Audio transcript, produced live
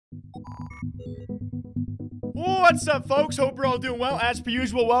What's up, folks? Hope you're all doing well. As per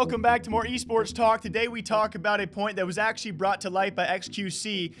usual, welcome back to more esports talk. Today we talk about a point that was actually brought to light by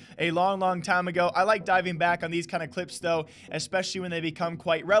xQc a long time ago. I like diving back on these kind of clips though, especially when they become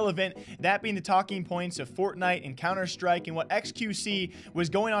quite relevant. That being the talking points of Fortnite and Counter-Strike and what xQc was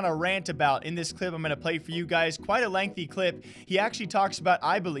going on a rant about in this clip I'm going to play for you guys. Quite a lengthy clip. He actually talks about,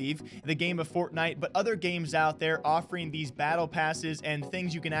 I believe, the game of Fortnite, but other games out there offering these battle passes and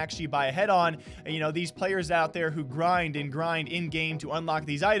things you can actually buy ahead on. You know, these players out there who grind in game to unlock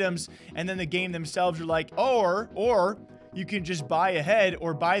these items, and then the game themselves are like, or you can just buy ahead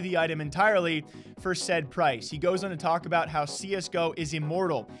or buy the item entirely for said price. He goes on to talk about how CSGO is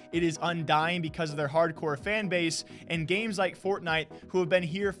immortal. It is undying because of their hardcore fan base, and games like Fortnite, who have been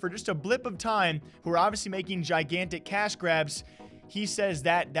here for just a blip of time, who are obviously making gigantic cash grabs. He says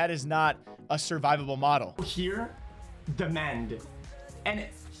that that is not a survivable model. Here, demand. And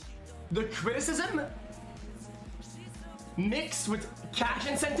the criticism mixed with cash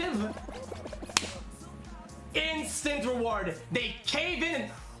incentive, instant reward. They cave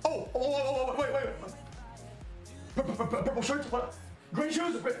in. Oh, wait. Purple shirt, what? Green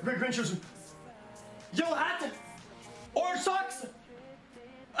shoes, green shoes. Yellow hat, orange socks,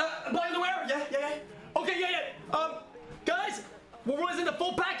 black underwear. Yeah. Okay, yeah. Guys, we're releasing the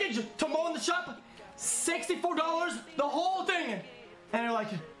full package tomorrow in the shop. $64, the whole thing. And they're like,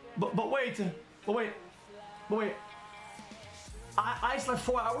 but wait. I slept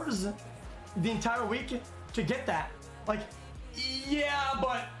 4 hours the entire week to get that. Like, yeah,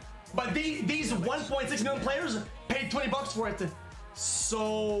 but these 1.6 million players paid $20 for it.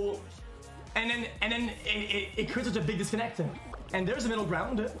 So, and then it creates such a big disconnect. And there's a middle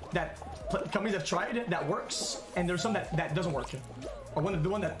ground that companies have tried that works, and there's some that doesn't work. Or the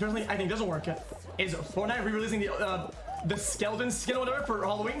one that personally I think doesn't work is Fortnite re-releasing the skeleton skin or whatever for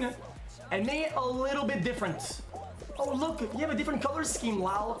Halloween, and made it a little bit different. Oh look, you have a different color scheme,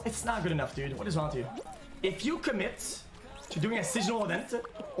 lol. It's not good enough, dude. What is wrong with you? If you commit to doing a seasonal event,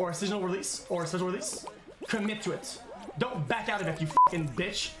 or a seasonal release, or a special release, commit to it. Don't back out of it, you fucking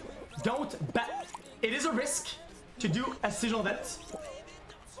bitch. Don't back. It is a risk to do a seasonal event.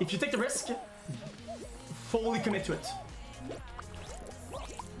 If you take the risk, fully commit to it.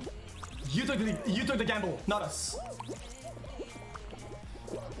 You took the gamble, not us.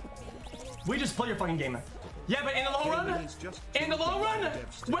 We just play your fucking game. Yeah, but in the long run,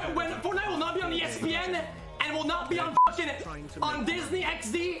 when Fortnite will not be on ESPN and will not be on fucking on Disney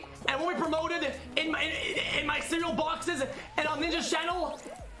XD and will be promoted in my cereal boxes and on Ninja's channel,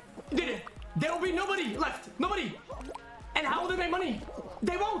 dude, there will be nobody left, nobody. And how will they make money?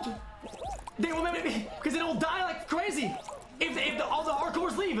 They won't. They will make money because it will die like crazy if all the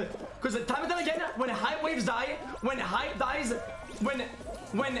hardcores leave. Because time and time again, when hype waves die, when hype dies,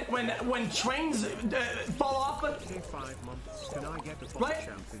 when trains fall off, right?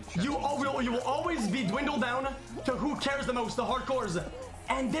 You will always be dwindled down to who cares the most, the hardcores,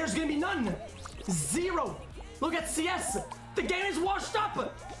 and there's gonna be none, zero. Look at CS, the game is washed up.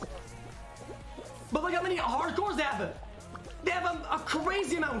 But look how many hardcores they have. They have a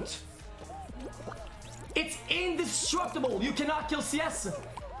crazy amount. It's indestructible. You cannot kill CS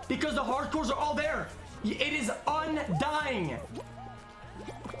because the hardcores are all there. It is undying.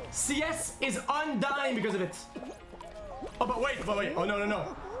 CS is undying because of it. Oh, but wait. Oh,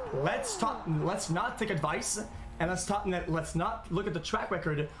 no. Let's not take advice, and let's not look at the track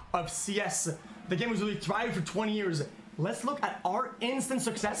record of CS. The game was really thrived for 20 years. Let's look at our instant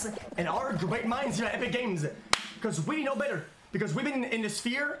success and our great minds here at Epic Games, because we know better. Because we've been in the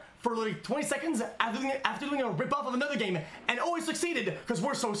sphere for literally 20 seconds after doing a rip-off of another game, and always succeeded because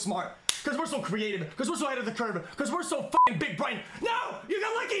we're so smart. Because we're so creative, because we're so ahead of the curve, because we're so fucking big brain. No! You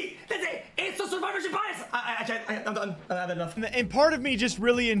got lucky! That's it! It's the survivorship bias! I can't, I'm done. I have enough. And part of me just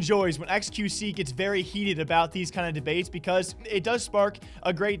really enjoys when xQc gets very heated about these kind of debates, because it does spark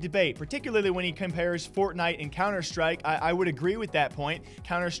a great debate, particularly when he compares Fortnite and Counter-Strike. I would agree with that point.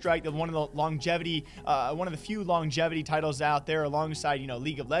 Counter-Strike, one of the few longevity titles out there, alongside, you know,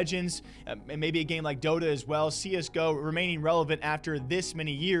 League of Legends, and maybe a game like Dota as well. CSGO remaining relevant after this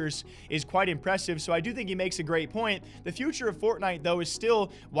many years is quite impressive, so I do think he makes a great point. The future of Fortnite, though, is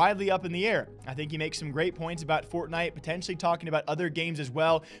still widely up in the air. I think he makes some great points about Fortnite, potentially talking about other games as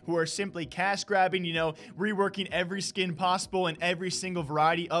well, who are simply cash grabbing, you know, reworking every skin possible and every single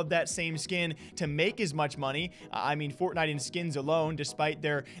variety of that same skin to make as much money. I mean, Fortnite in skins alone, despite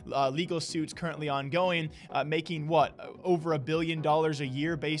their legal suits currently ongoing, making what, over $1 billion a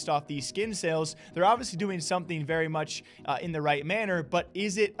year based off these skin sales. They're obviously doing something very much in the right manner, but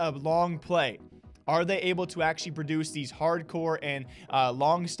is it a long play? Are they able to actually produce these hardcore and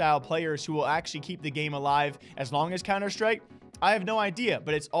long style players who will actually keep the game alive as long as Counter-Strike? I have no idea,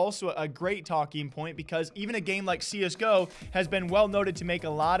 but it's also a great talking point because even a game like CSGO has been well noted to make a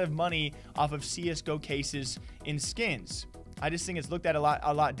lot of money off of CSGO cases in skins. I just think it's looked at a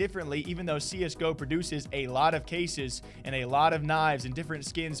lot differently, even though CSGO produces a lot of cases and a lot of knives and different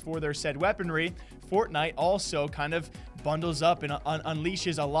skins for their said weaponry. Fortnite also kind of bundles up and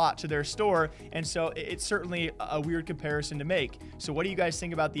unleashes a lot to their store, and so it's certainly a weird comparison to make. So what do you guys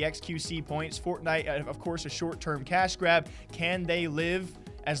think about the xQc points? Fortnite, of course, a short-term cash grab. Can they live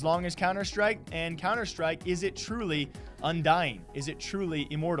as long as Counter-Strike? And Counter-Strike, is it truly undying? Is it truly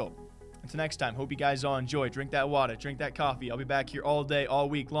immortal? Until next time, hope you guys all enjoy. Drink that water, drink that coffee. I'll be back here all day, all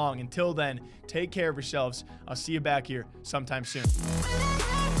week long. Until then, take care of yourselves. I'll see you back here sometime soon.